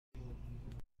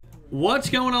What's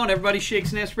going on, everybody?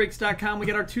 ShakesandSBreaks.com. We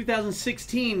got our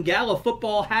 2016 Gala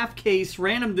Football Half Case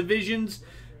Random Divisions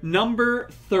number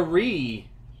 3.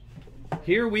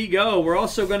 Here we go. We're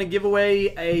also going to give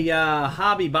away a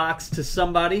hobby box to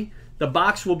somebody. The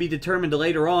box will be determined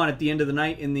later on at the end of the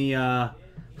night in the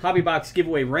hobby box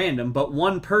giveaway random, but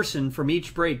one person from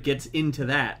each break gets into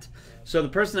that. So the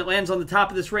person that lands on the top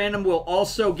of this random will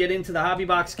also get into the hobby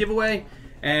box giveaway,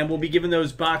 and we'll be giving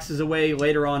those boxes away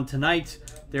later on tonight.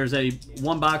 There's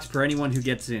one box per anyone who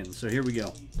gets in. So here we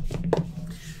go.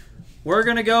 We're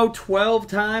going to go 12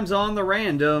 times on the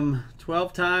random.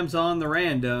 12 times on the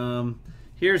random.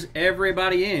 Here's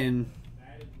everybody in.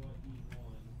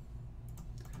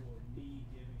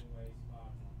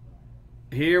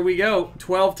 Here we go.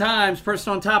 12 times.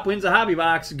 Person on top wins a hobby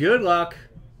box. Good luck.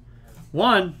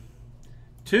 1,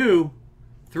 2,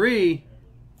 3,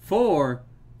 4,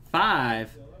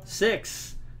 5,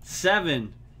 6,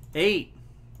 7, 8,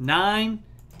 9,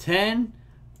 10,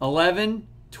 11,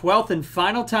 12th and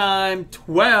final time,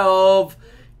 12.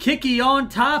 Kiki on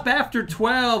top after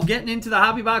 12, getting into the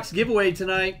hobby box giveaway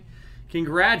tonight.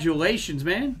 Congratulations,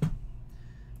 man.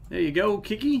 There you go,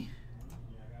 Kiki.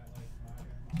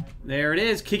 There it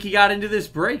is. Kiki got into this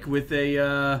break with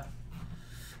a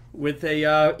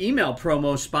email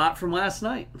promo spot from last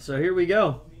night. So here we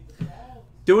go.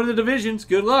 Doing the divisions.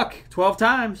 Good luck. 12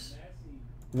 times.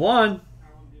 1,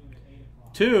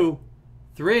 2,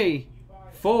 3,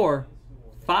 4,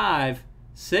 5,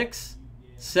 6,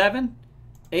 7,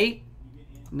 8,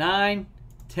 9,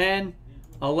 10,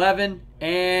 11,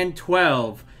 and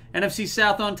 12. NFC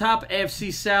South on top,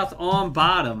 AFC South on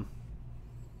bottom.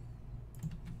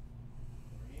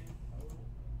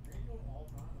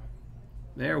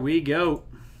 There we go.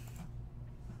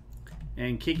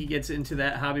 And Kiki gets into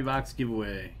that hobby box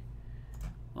giveaway.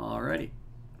 Alrighty.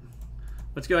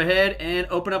 Let's go ahead and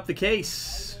open up the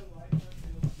case.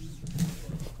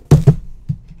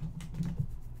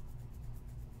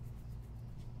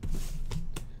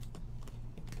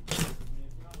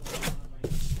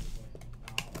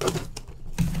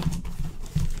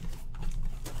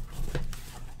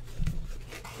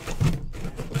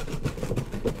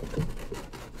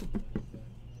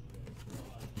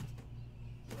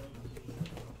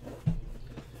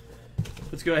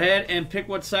 Let's go ahead and pick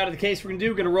what side of the case we're going to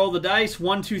do. We're going to roll the dice.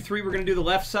 1, 2, 3, we're going to do the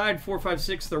left side. 4, 5,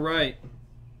 6, the right.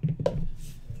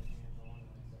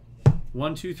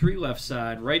 1, 2, 3, left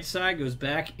side. Right side goes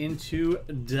back into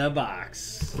the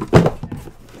box.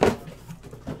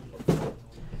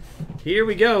 Here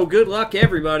we go. Good luck,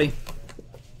 everybody.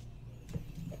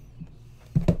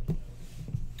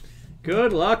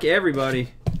 Good luck, everybody.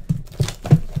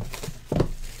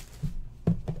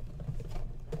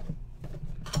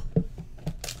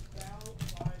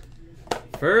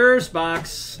 First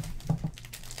box.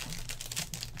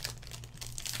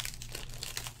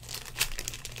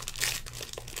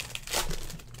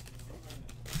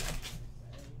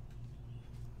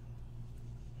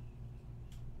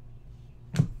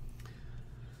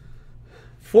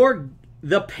 For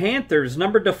the Panthers,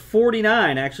 numbered to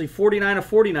 49, actually 49 of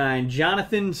 49,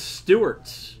 Jonathan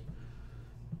Stewart.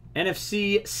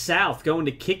 NFC South going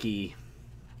to Kiki.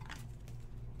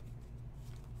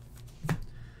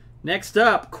 Next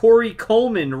up, Corey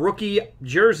Coleman, rookie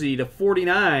jersey to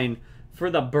 49 for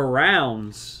the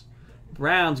Browns.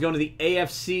 Browns going to the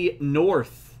AFC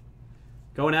North.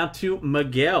 Going out to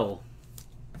Miguel.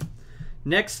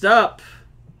 Next up,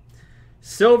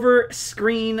 silver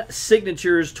screen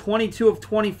signatures 22 of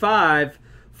 25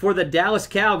 for the Dallas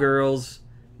Cowgirls.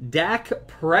 Dak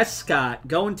Prescott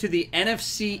going to the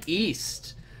NFC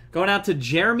East. Going out to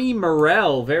Jeremy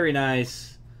Morrell. Very nice.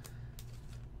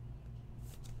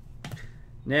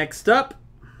 Next up,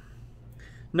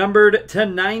 numbered to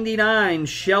 99,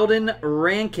 Sheldon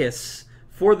Rankis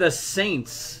for the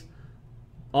Saints.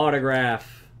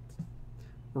 Autograph.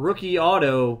 Rookie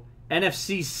auto,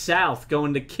 NFC South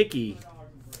going to Kiki.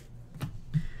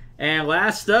 And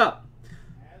last up,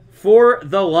 for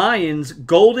the Lions,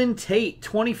 Golden Tate,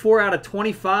 24 out of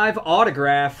 25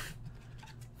 autograph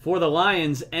for the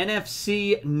Lions,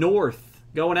 NFC North.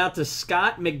 Going out to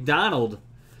Scott McDonald.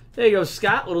 There you go,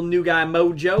 Scott. Little new guy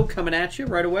mojo coming at you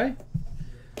right away.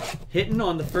 Hitting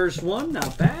on the first one.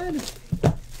 Not bad.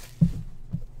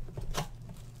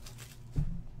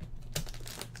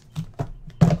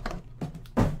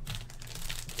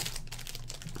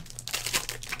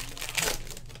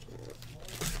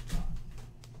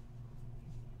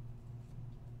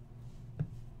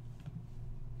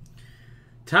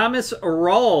 Thomas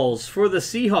Rawls for the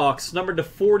Seahawks, numbered to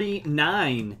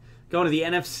 49. Going to the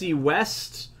NFC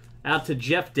West. Out to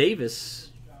Jeff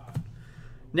Davis.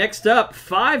 Next up,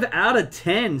 5 out of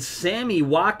 10, Sammy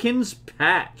Watkins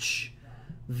patch.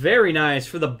 Very nice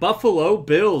for the Buffalo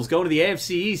Bills. Going to the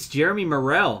AFC East, Jeremy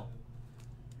Morrell.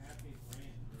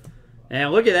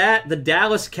 And look at that. The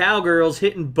Dallas Cowgirls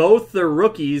hitting both their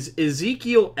rookies.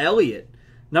 Ezekiel Elliott,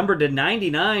 numbered to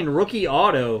 99, rookie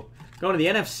auto. Going to the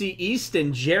NFC East,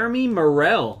 and Jeremy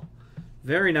Morrell.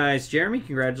 Very nice, Jeremy.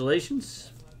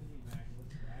 Congratulations.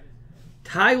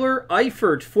 Tyler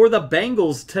Eifert for the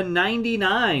Bengals to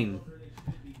 99.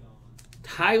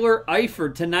 Tyler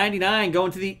Eifert to 99.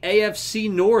 Going to the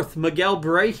AFC North, Miguel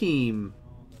Brahim.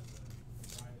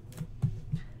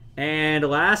 And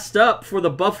last up for the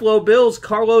Buffalo Bills,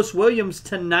 Carlos Williams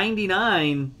to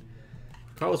 99.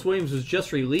 Carlos Williams was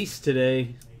just released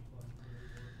today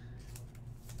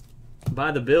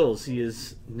by the Bills. He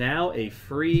is now a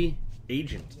free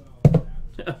agent.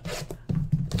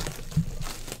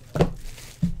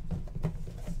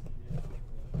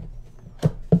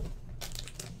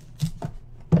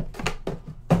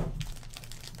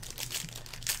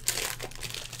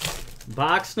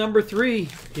 Box number 3.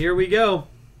 Here we go.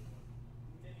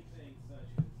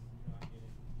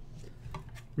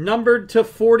 Numbered to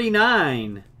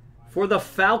 49 for the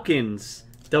Falcons,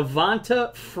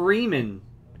 Devonta Freeman.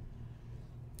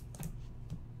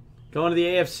 Going to the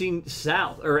AFC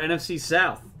South, or NFC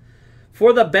South.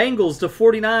 For the Bengals to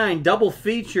 49, double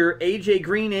feature, AJ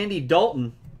Green, Andy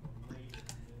Dalton.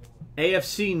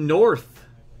 AFC North,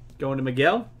 going to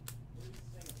Miguel.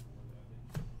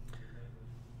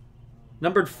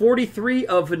 Numbered 43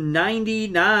 of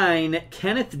 99,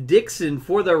 Kenneth Dixon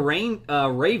for the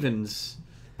Ravens.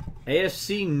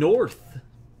 AFC North.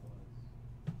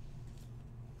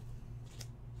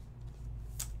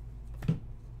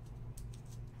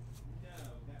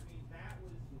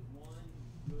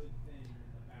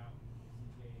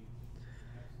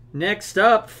 Next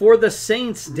up, for the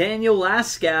Saints, Daniel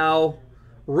Lascow,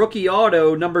 rookie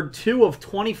auto, numbered 2 of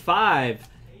 25.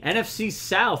 NFC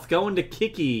South, going to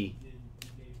Kiki.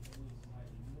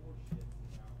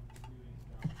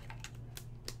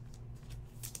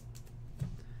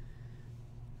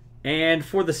 And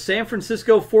for the San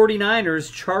Francisco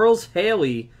 49ers, Charles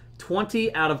Haley,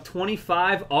 20 out of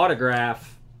 25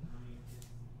 autograph.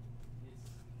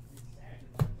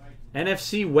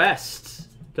 NFC West,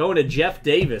 going to Jeff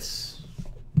Davis.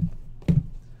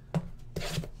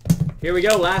 Here we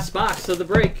go, last box of the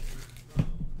break.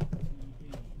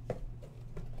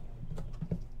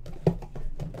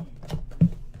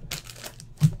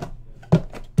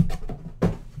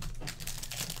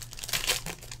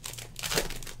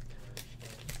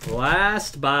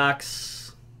 Last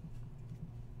box.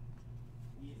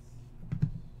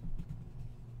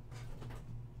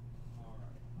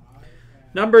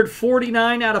 Numbered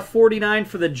 49 out of 49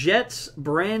 for the Jets,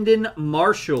 Brandon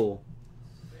Marshall.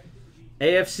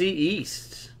 AFC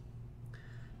East.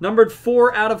 Numbered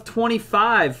 4 out of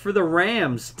 25 for the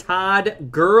Rams, Todd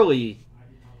Gurley.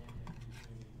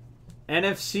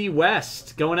 NFC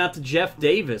West, going out to Jeff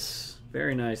Davis.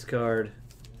 Very nice card.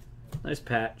 Nice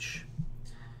patch.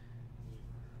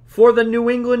 For the New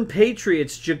England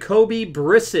Patriots, Jacoby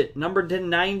Brissett, numbered to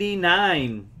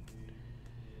 99.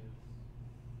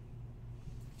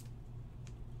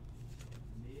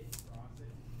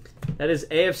 That is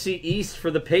AFC East for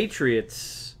the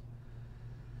Patriots.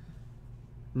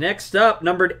 Next up,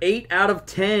 numbered 8 out of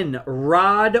 10,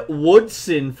 Rod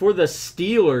Woodson for the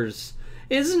Steelers.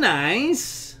 Is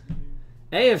nice.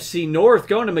 AFC North,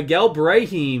 going to Miguel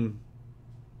Brahim.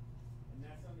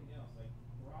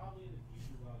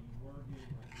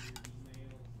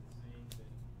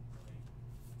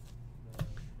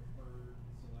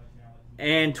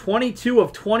 And 22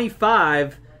 of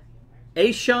 25,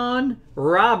 Ashawn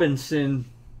Robinson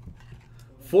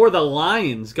for the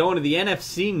Lions, going to the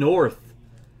NFC North.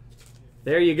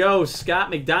 There you go,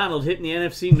 Scott McDonald hitting the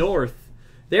NFC North.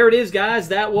 There it is, guys.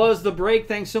 That was the break.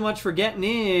 Thanks so much for getting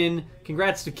in.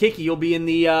 Congrats to Kiki. You'll be in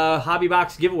the Hobby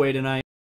Box giveaway tonight.